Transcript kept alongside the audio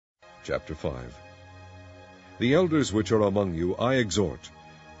Chapter 5. The elders which are among you I exhort,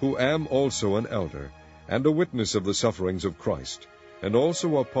 who am also an elder, and a witness of the sufferings of Christ, and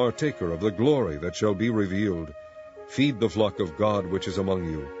also a partaker of the glory that shall be revealed. Feed the flock of God which is among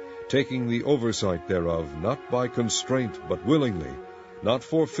you, taking the oversight thereof, not by constraint, but willingly, not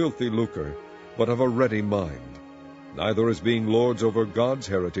for filthy lucre, but of a ready mind, neither as being lords over God's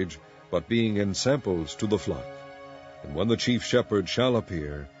heritage, but being ensamples to the flock. And when the chief shepherd shall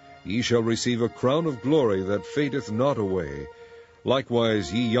appear, ye shall receive a crown of glory that fadeth not away.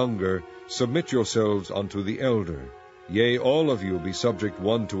 Likewise ye younger, submit yourselves unto the elder. Yea, all of you be subject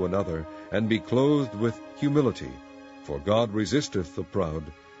one to another, and be clothed with humility. For God resisteth the proud,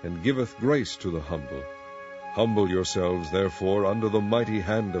 and giveth grace to the humble. Humble yourselves, therefore, under the mighty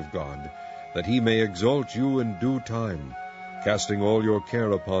hand of God, that he may exalt you in due time, casting all your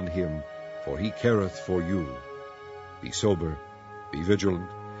care upon him, for he careth for you. Be sober, be vigilant,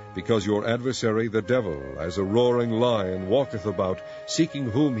 because your adversary the devil, as a roaring lion, walketh about, seeking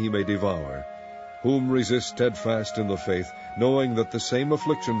whom he may devour. Whom resist steadfast in the faith, knowing that the same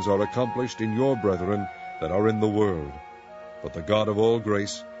afflictions are accomplished in your brethren that are in the world. But the God of all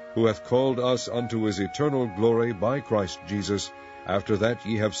grace, who hath called us unto his eternal glory by Christ Jesus, after that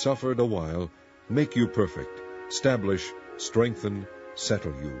ye have suffered a while, make you perfect, establish, strengthen,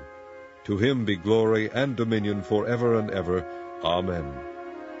 settle you. To him be glory and dominion for ever and ever. Amen.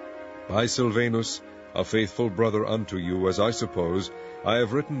 By Silvanus, a faithful brother unto you, as I suppose, I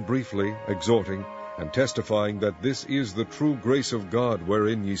have written briefly, exhorting, and testifying that this is the true grace of God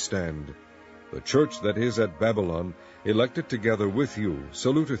wherein ye stand. The church that is at Babylon, elected together with you,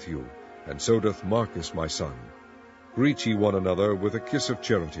 saluteth you, and so doth Marcus my son. Greet ye one another with a kiss of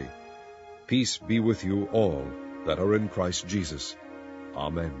charity. Peace be with you all that are in Christ Jesus.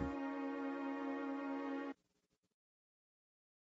 Amen.